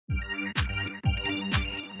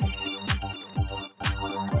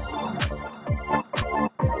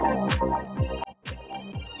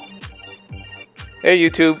Hey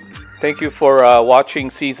YouTube, thank you for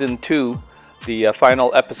watching Season 2, the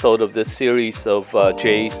final episode of this series of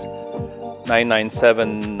Jay's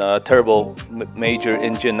 997 turbo major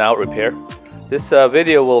engine out repair. This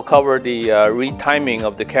video will cover the retiming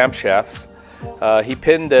of the camshafts. He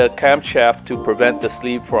pinned the camshaft to prevent the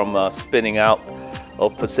sleeve from spinning out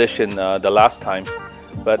of position the last time,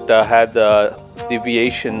 but had a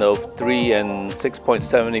deviation of 3 and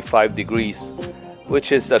 6.75 degrees,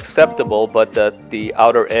 which is acceptable, but at the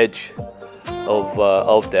outer edge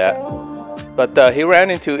of that. But he ran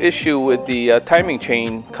into issue with the timing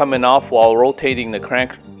chain coming off while rotating the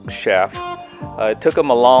crankshaft. It took him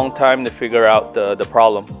a long time to figure out the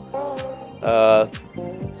problem.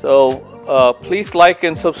 So please like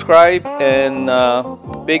and subscribe, and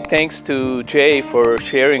big thanks to Jay for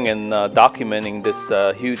sharing and documenting this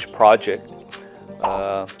huge project.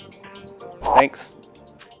 Thanks.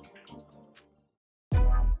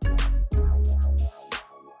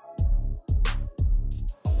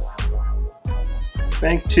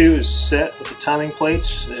 Bank 2 is set with the timing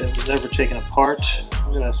plates. It was never taken apart.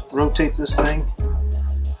 I'm going to rotate this thing. I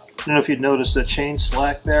don't know if you'd noticed the chain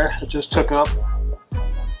slack there. It just took up.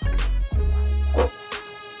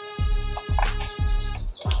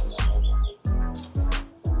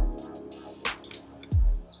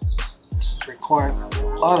 This is requiring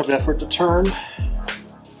a lot of effort to turn.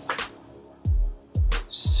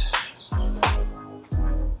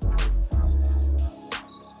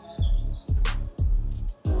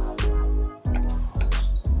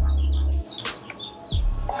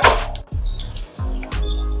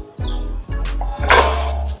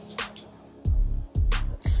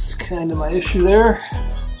 Kind of my issue there.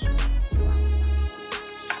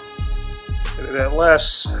 That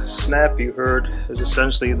last snap you heard is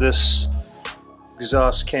essentially this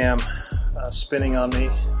exhaust cam spinning on me.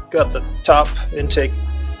 Got the top intake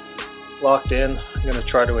locked in. I'm going to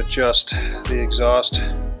try to adjust the exhaust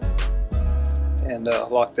and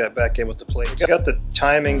lock that back in with the plates. Got the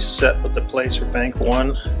timing set with the plates for bank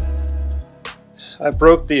 1. I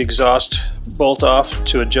broke the exhaust bolt off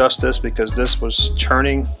to adjust this because this was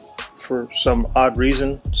turning for some odd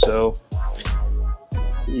reason. So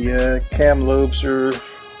the cam lobes are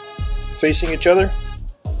facing each other.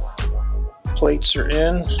 Plates are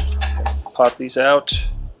in. Pop these out,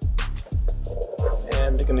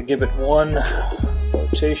 and I'm going to give it one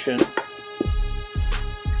rotation.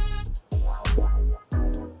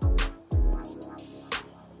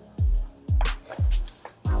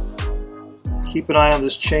 Keep an eye on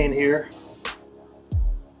this chain here.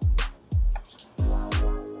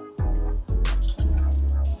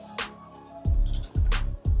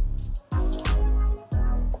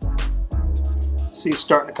 See it's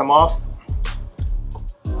starting to come off.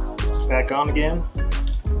 Back on again.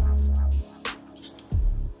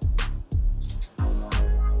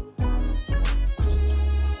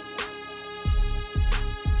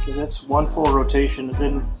 Okay, that's one full rotation. It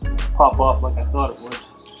didn't pop off like I thought it would.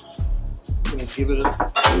 I'm going to give it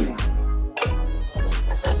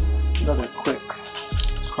another quick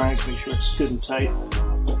crank, make sure it's good and tight.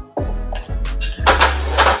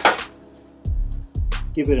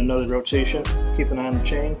 Give it another rotation. Keep an eye on the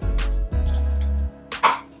chain.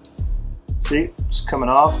 See, it's coming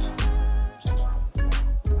off.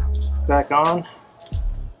 Back on.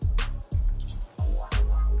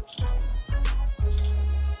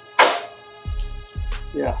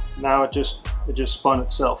 Yeah, now it just spun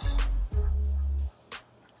itself.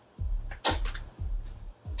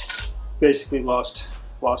 Basically lost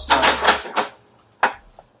time.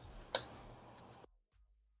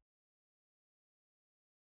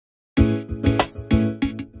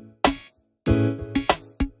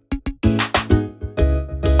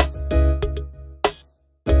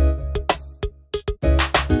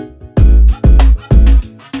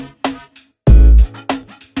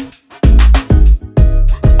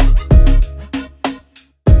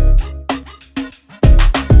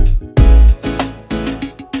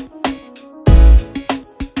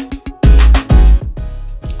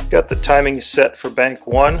 Got the timing set for bank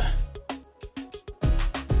 1.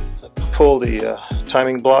 Pull the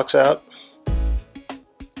timing blocks out.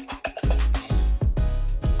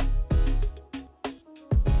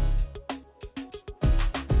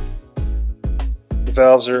 The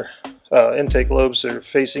valves are, intake lobes are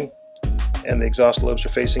facing, and the exhaust lobes are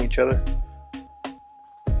facing each other.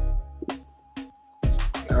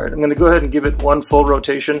 Alright, I'm going to go ahead and give it one full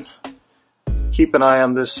rotation. Keep an eye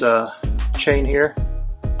on this chain here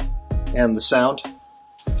and the sound.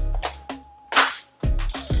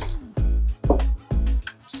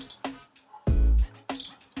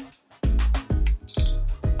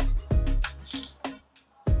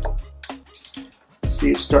 See,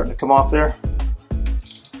 it's starting to come off there.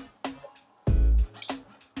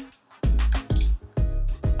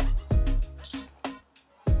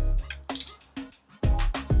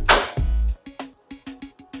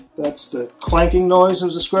 That's the clanking noise I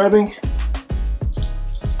was describing.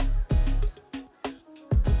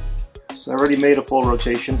 So I already made a full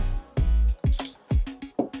rotation.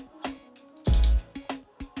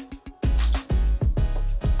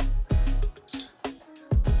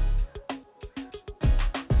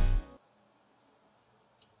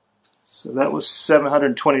 So that was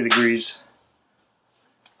 720 degrees.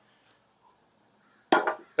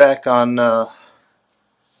 Back on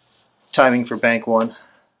timing for bank 1.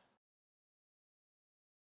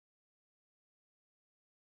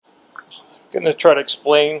 I'm going to try to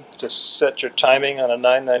explain to set your timing on a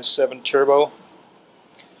 997 turbo.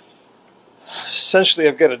 Essentially,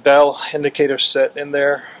 I've got a dial indicator set in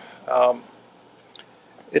there.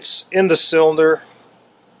 It's in the cylinder,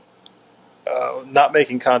 not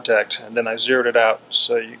making contact, and then I zeroed it out.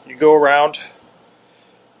 So you go around.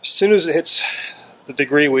 As soon as it hits the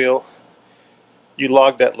degree wheel, you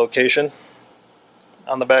log that location.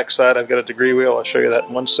 On the back side, I've got a degree wheel. I'll show you that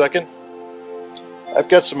in 1 second. I've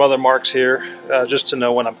got some other marks here, just to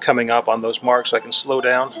know when I'm coming up on those marks so I can slow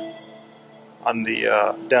down on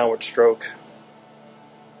the downward stroke.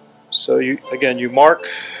 So you mark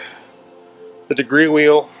the degree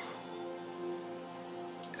wheel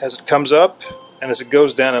as it comes up and as it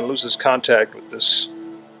goes down and loses contact with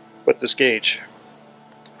this gauge.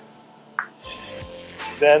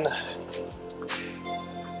 Then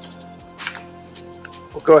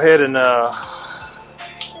we'll go ahead and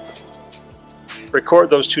record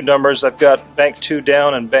those two numbers. I've got bank 2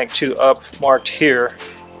 down and bank 2 up marked here.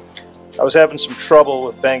 I was having some trouble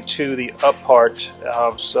with bank 2, the up part,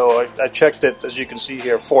 so I checked it, as you can see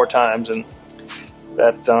here, 4 times, and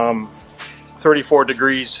that 34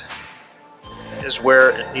 degrees is where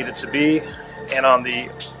it needed to be. And on the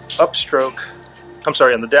upstroke, I'm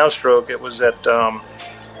sorry, on the downstroke, it was at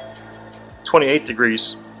 28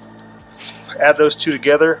 degrees. Add those two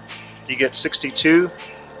together, you get 62.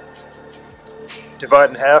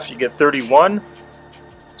 Divide in half, you get 31.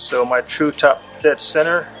 So my true top dead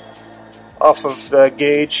center off of the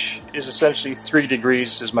gauge is essentially 3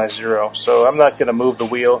 degrees is my zero. So I'm not going to move the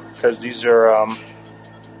wheel because these are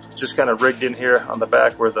just kind of rigged in here on the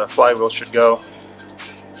back where the flywheel should go.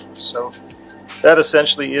 So that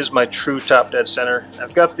essentially is my true top dead center.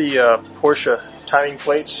 I've got the Porsche timing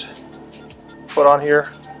plates put on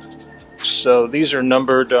here. So these are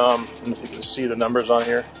numbered, I don't know if you can see the numbers on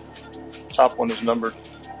here. Top one is numbered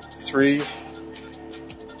 3,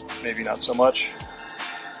 maybe not so much.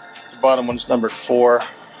 The bottom one's numbered 4.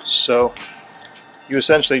 So you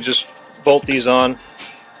essentially just bolt these on,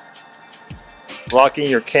 locking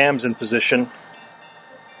your cams in position.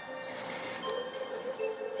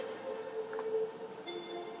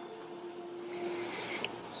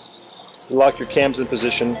 You lock your cams in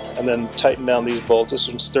position and then tighten down these bolts. This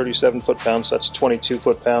one's 37 foot-pounds, so that's 22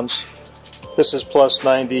 foot-pounds. This is plus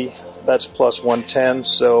 90. That's plus 110.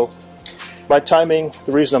 So my timing,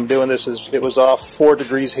 the reason I'm doing this is it was off 4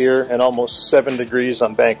 degrees here and almost 7 degrees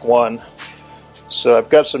on bank 1. So I've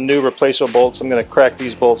got some new replaceable bolts. I'm going to crack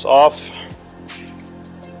these bolts off,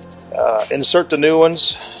 insert the new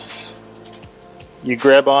ones. You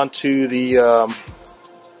grab onto the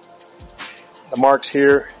marks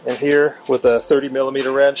here and here with a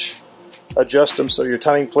 30mm wrench, adjust them so your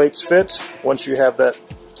timing plates fit. Once you have that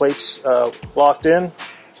plates locked in,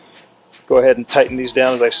 go ahead and tighten these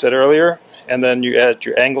down as I said earlier, and then you add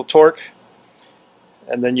your angle torque,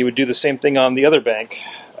 and then you would do the same thing on the other bank.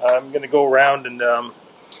 I'm going to go around and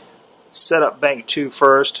set up bank 2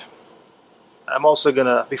 first. I'm also going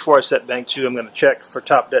to, before I set bank 2, I'm going to check for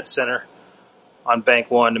top dead center on bank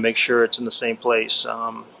 1 to make sure it's in the same place.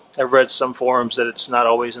 I've read some forums that it's not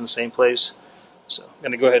always in the same place, so I'm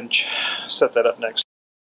going to go ahead and set that up next.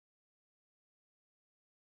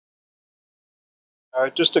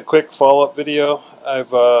 Alright, just a quick follow-up video.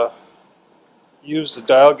 I've used the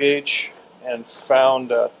dial gauge and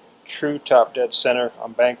found a true top dead center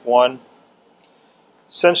on bank 1.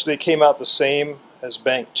 Essentially it came out the same as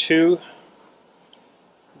bank 2.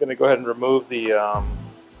 I'm going to go ahead and remove the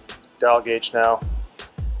dial gauge now.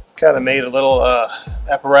 Kind of made a little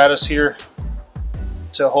apparatus here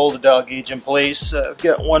to hold the dial gauge in place. I've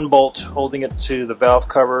got one bolt holding it to the valve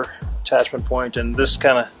cover attachment point, and this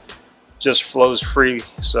kind of just flows free,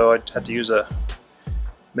 so I had to use a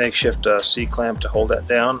makeshift C-clamp to hold that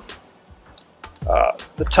down.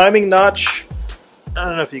 The timing notch, I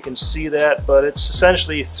don't know if you can see that, but it's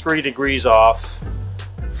essentially 3 degrees off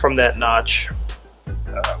from that notch.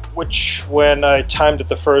 which when I timed it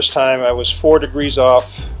the first time, I was 4 degrees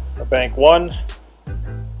off of bank 1.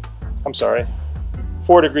 I'm sorry,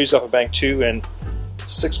 4 degrees off of bank 2 and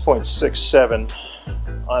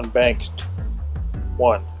 6.67 on bank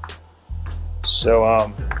 1. So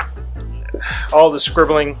all the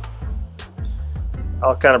scribbling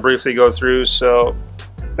I'll kind of briefly go through. So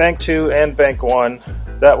bank 2 and bank 1,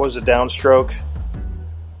 that was a downstroke.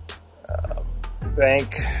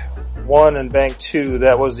 Bank 1 and bank 2,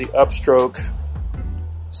 that was the upstroke.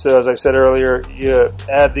 So as I said earlier, you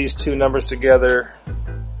add these two numbers together,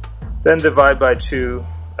 then divide by 2.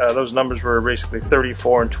 Those numbers were basically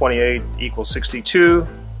 34 and 28 equals 62.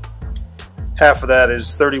 Half of that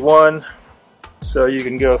is 31. So you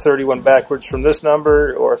can go 31 backwards from this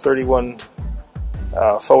number, or 31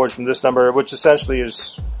 forwards from this number, which essentially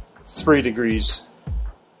is 3 degrees.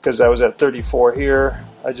 Because I was at 34 here,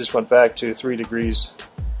 I just went back to 3 degrees.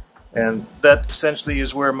 And that essentially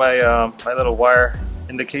is where my my little wire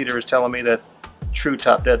indicator is telling me that true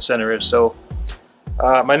top dead center is. So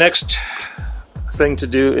my next thing to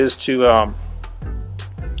do is to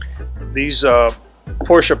these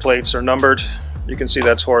Porsche plates are numbered. You can see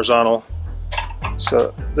that's horizontal.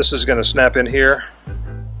 So this is going to snap in here.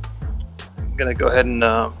 I'm going to go ahead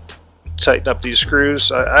and tighten up these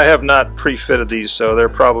screws. I have not pre-fitted these, so they're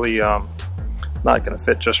probably not going to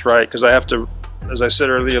fit just right, because I have to, as I said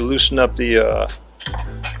earlier, loosen up the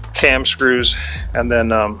cam screws and then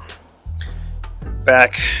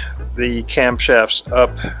back the camshafts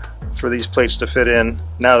up for these plates to fit in,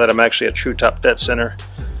 now that I'm actually at true top dead center.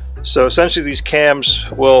 So essentially these cams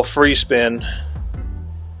will free spin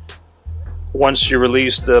once you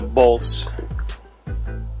release the bolts,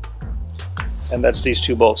 and that's these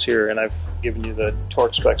 2 bolts here, and I've given you the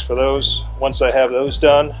torque specs for those. Once I have those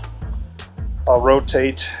done, I'll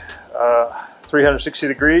rotate 360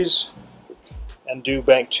 degrees and do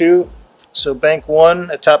bank 2. So bank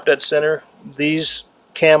 1 at top dead center, these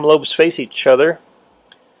cam lobes face each other.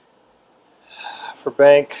 For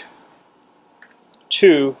bank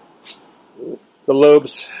 2, the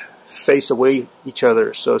lobes face away each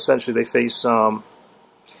other, so essentially they face I'll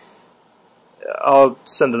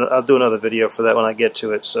do another video for that when I get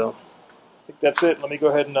to it. So I think that's it. Let me go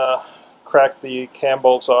ahead and crack the cam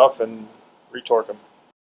bolts off and retorque them.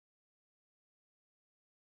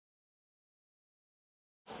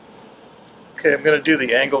 Okay, I'm going to do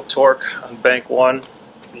the angle torque on bank 1.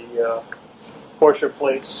 The Porsche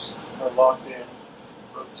plates are locked in.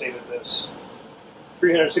 Rotated this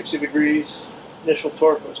 360 degrees. Initial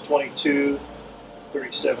torque was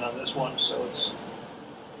 22.37 on this one, so it's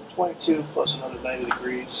 22 plus another 90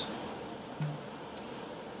 degrees.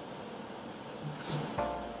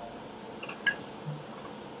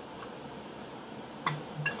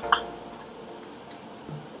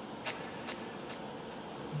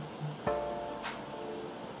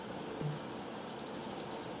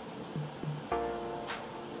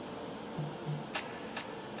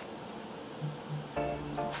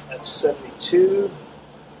 That's 72.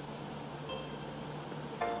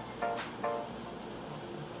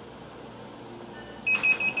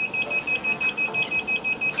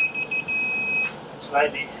 That's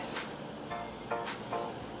 90.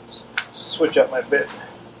 Switch up my bit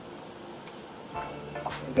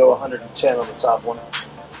and go 110 on the top one.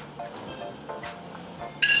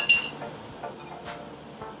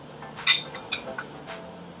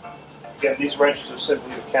 Again, these wrenches are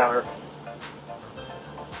simply the counter.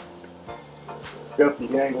 Got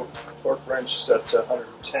the angle torque wrench set to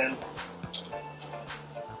 110.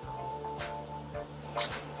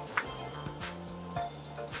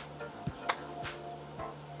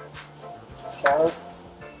 Counter.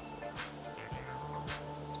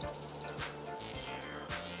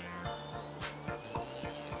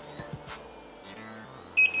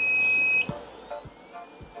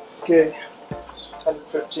 Okay,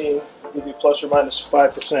 115 will give you plus or minus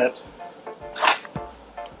 5%.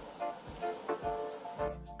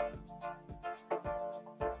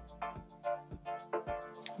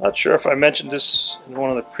 Not sure if I mentioned this in one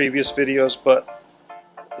of the previous videos, but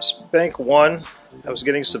this bank 1, I was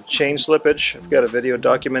getting some chain slippage. I've got a video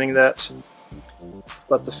documenting that.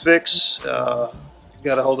 But the fix, got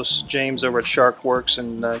a hold of James over at Shark Works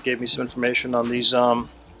and gave me some information on these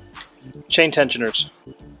chain tensioners.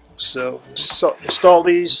 So install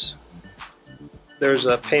these. There's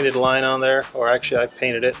a painted line on there, or actually I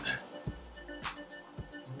painted it,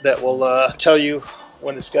 that will tell you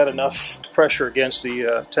when it's got enough pressure against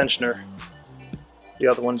the tensioner. The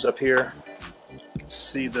other one's up here. You can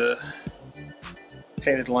see the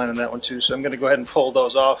painted line on that one too. So I'm going to go ahead and pull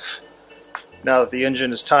those off now that the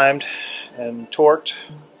engine is timed and torqued.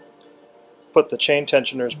 put the chain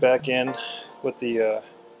tensioners back in with the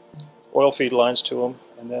oil feed lines to them,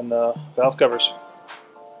 and then valve covers.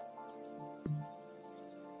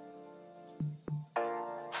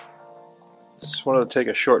 Just wanted to take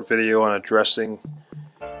a short video on addressing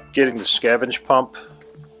getting the scavenge pump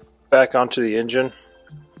back onto the engine.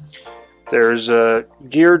 There's a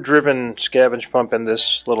gear-driven scavenge pump in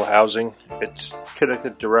this little housing. It's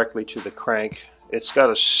connected directly to the crank. It's got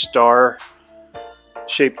a star-shaped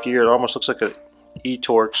gear. It almost looks like a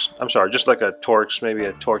E-Torx. I'm sorry, just like a Torx, maybe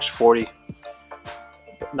a Torx 40.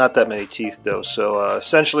 Not that many teeth though. So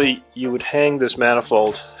essentially, you would hang this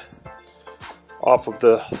manifold off of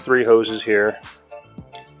the 3 hoses here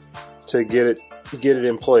to get it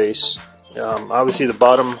in place. Obviously, the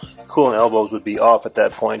bottom coolant elbows would be off at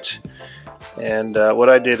that point. And what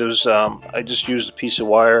I did was I just used a piece of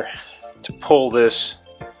wire to pull this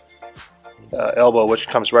elbow, which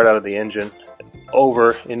comes right out of the engine,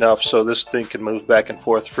 over enough so this thing can move back and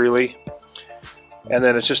forth freely. And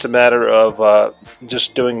then it's just a matter of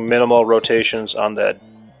just doing minimal rotations on that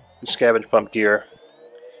scavenge pump gear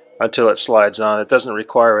until it slides on. It doesn't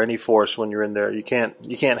require any force when you're in there. You can't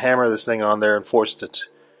hammer this thing on there and force it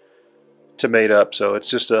to mate up. So it's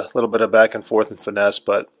just a little bit of back and forth and finesse,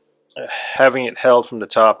 but having it held from the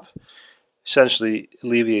top essentially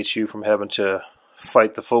alleviates you from having to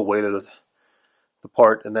fight the full weight of the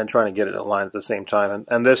part and then trying to get it in line at the same time.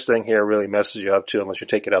 And this thing here really messes you up too unless you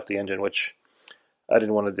take it out the engine, which I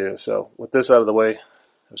didn't want to do. So with this out of the way, it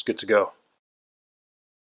was good to go.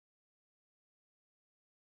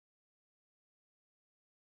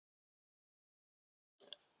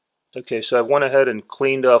 Okay, so I went ahead and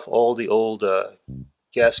cleaned off all the old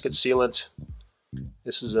gasket sealant.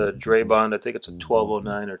 This is a Dray-Bond. I think it's a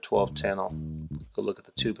 1209 or 1210. I'll go look at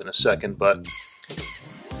the tube in a second. But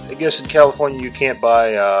I guess in California you can't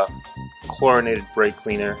buy chlorinated brake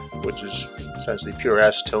cleaner, which is essentially pure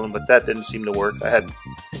acetone, but that didn't seem to work. I had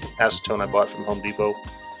acetone I bought from Home Depot.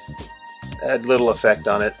 It had little effect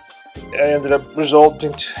on it. I ended up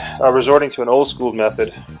resorting to an old school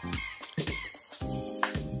method.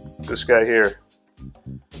 This guy here.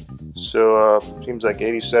 So seems like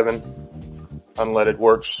 87 unleaded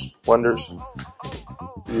works wonders.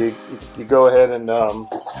 You go ahead and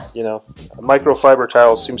you know, microfiber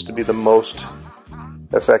tile seems to be the most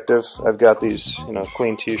effective. I've got these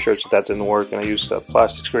clean t-shirts that didn't work, and I used a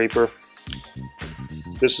plastic scraper.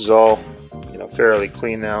 This is all fairly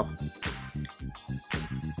clean now,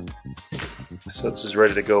 so this is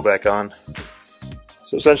ready to go back on.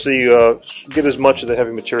 So essentially you get as much of the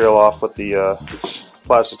heavy material off with the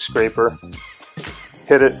plastic scraper,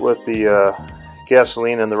 hit it with the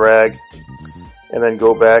gasoline and the rag, and then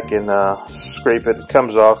go back and scrape it. It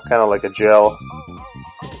comes off kind of like a gel,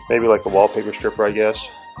 maybe like a wallpaper stripper, I guess.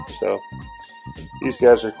 So these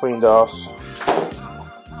guys are cleaned off,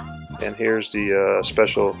 and here's the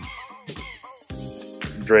special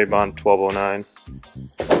Dray-Bond 1209.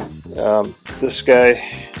 This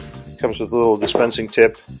guy comes with a little dispensing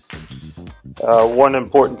tip. One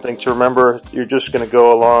important thing to remember, you're just going to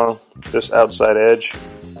go along this outside edge,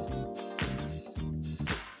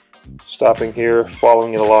 stopping here,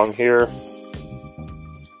 following it along here.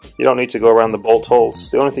 You don't need to go around the bolt holes.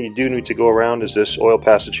 The only thing you do need to go around is this oil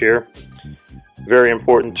passage here. Very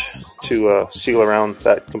important to seal around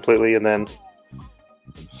that completely, and then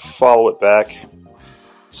follow it back.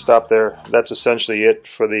 Stop there. That's essentially it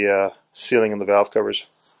for the sealing and the valve covers.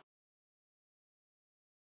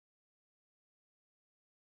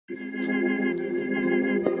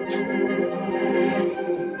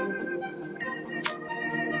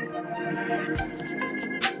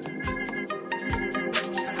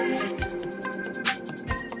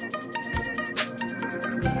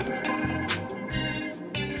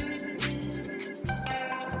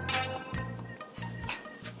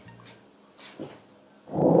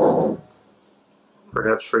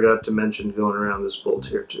 Perhaps forgot to mention going around this bolt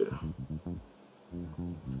here too.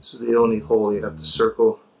 This is the only hole you have to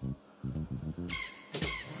circle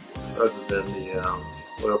other than the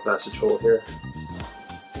oil passage hole here.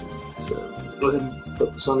 So go ahead and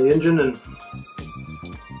put this on the engine and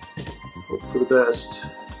hope for the best.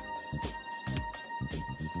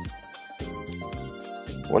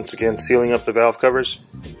 Once again, sealing up the valve covers.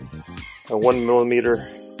 A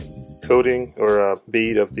 1mm coating or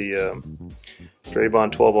bead of the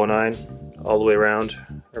Dray-Bond 1209 all the way around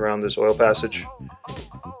this oil passage.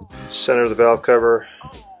 Center of the valve cover,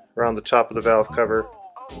 around the top of the valve cover,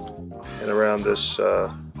 and around this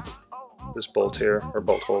this bolt here, or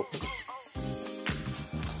bolt hole.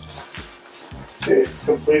 Okay,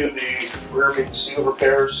 completed the rear main seal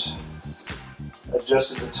repairs,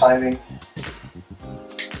 adjusted the timing,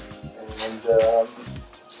 and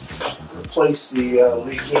replace the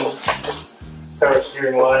leaking power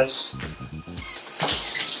steering lines,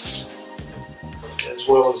 as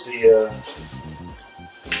well as the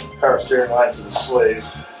power steering lines of the slave.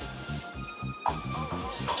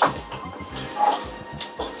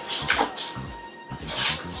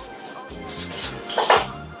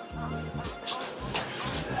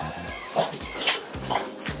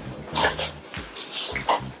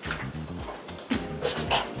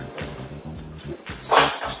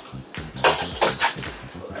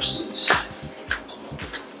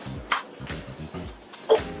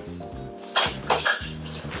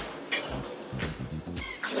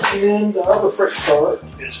 And the other fresh part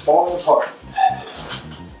is falling apart.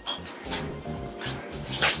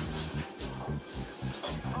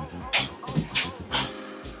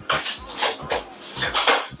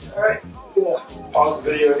 Alright, I'm going to pause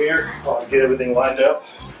the video here while I get everything lined up,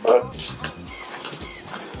 but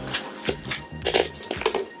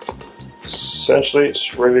essentially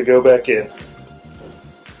it's ready to go back in.